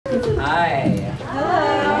Hi.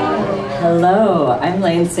 Hello, I'm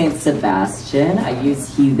Lane St. Sebastian. I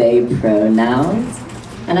use he, they pronouns.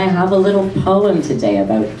 And I have a little poem today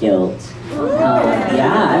about guilt.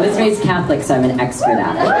 Yeah, I was raised Catholic, so I'm an expert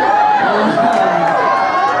at it.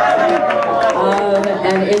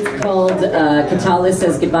 And it's called Catullus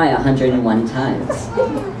Says Goodbye 101 Times.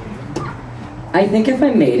 I think if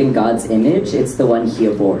I'm made in God's image, it's the one he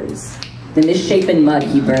abhors. The misshapen mud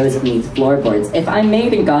he burrows beneath floorboards. If I'm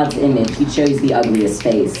made in God's image, he chose the ugliest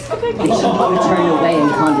face. It should turn away in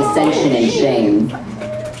condescension and shame.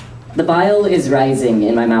 The bile is rising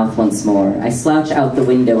in my mouth once more. I slouch out the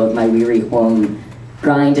window of my weary home,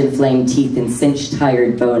 grind inflamed teeth and cinched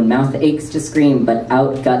tired bone. Mouth aches to scream, but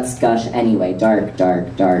out guts gush anyway. Dark,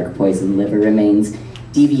 dark, dark, poisoned liver remains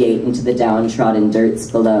deviate into the downtrodden dirts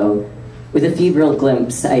below. With a febrile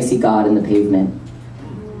glimpse, I see God in the pavement.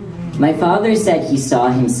 My father said he saw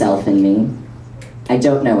himself in me. I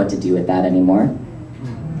don't know what to do with that anymore.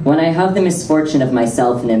 When I have the misfortune of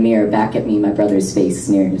myself in a mirror back at me, my brother's face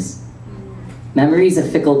sneers. Memory's a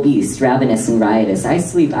fickle beast, ravenous and riotous. I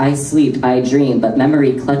sleep, I dream, but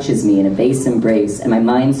memory clutches me in a base embrace, and my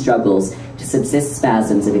mind struggles to subsist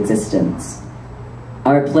spasms of existence.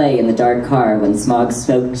 Our play in the dark car when smog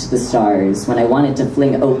smoked the stars, when I wanted to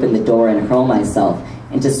fling open the door and hurl myself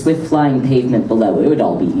into swift-flying pavement below. It would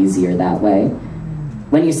all be easier that way.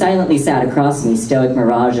 When you silently sat across me, stoic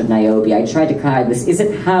mirage of Niobe, I tried to cry, this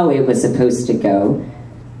isn't how it was supposed to go.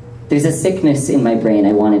 There's a sickness in my brain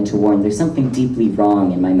I wanted to warn. There's something deeply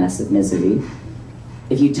wrong in my mess of misery.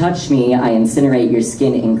 If you touch me, I incinerate your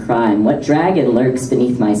skin in crime. What dragon lurks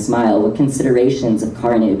beneath my smile? What considerations of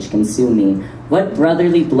carnage consume me? What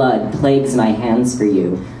brotherly blood plagues my hands for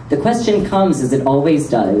you? The question comes, as it always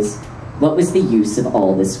does, what was the use of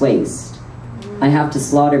all this waste? I have to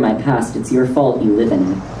slaughter my past. It's your fault you live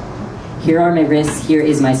in it. Here are my wrists, here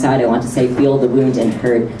is my side. I want to say, feel the wound and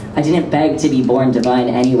hurt. I didn't beg to be born divine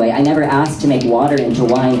anyway. I never asked to make water into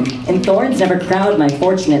wine. And thorns never crowned my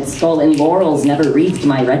fortunate skull, and laurels never wreathed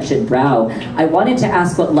my wretched brow. I wanted to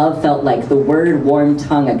ask what love felt like. The word, warm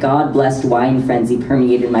tongue, a God-blessed wine frenzy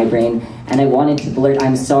permeated my brain. And I wanted to blurt,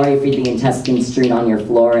 I'm sorry for the intestines strewn on your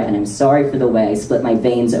floor, and I'm sorry for the way I split my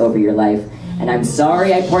veins over your life. And I'm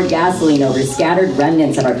sorry I poured gasoline over scattered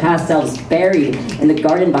remnants of our past selves buried in the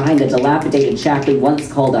garden behind the dilapidated shack we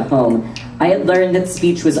once called a home. I had learned that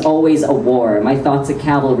speech was always a war, my thoughts a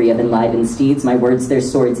cavalry of enlivened steeds, my words their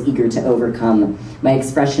swords eager to overcome, my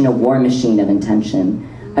expression a war machine of intention.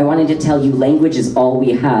 I wanted to tell you language is all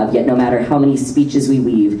we have, yet no matter how many speeches we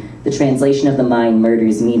weave, the translation of the mind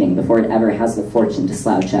murders meaning before it ever has the fortune to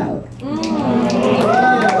slouch out.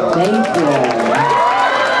 Thank you.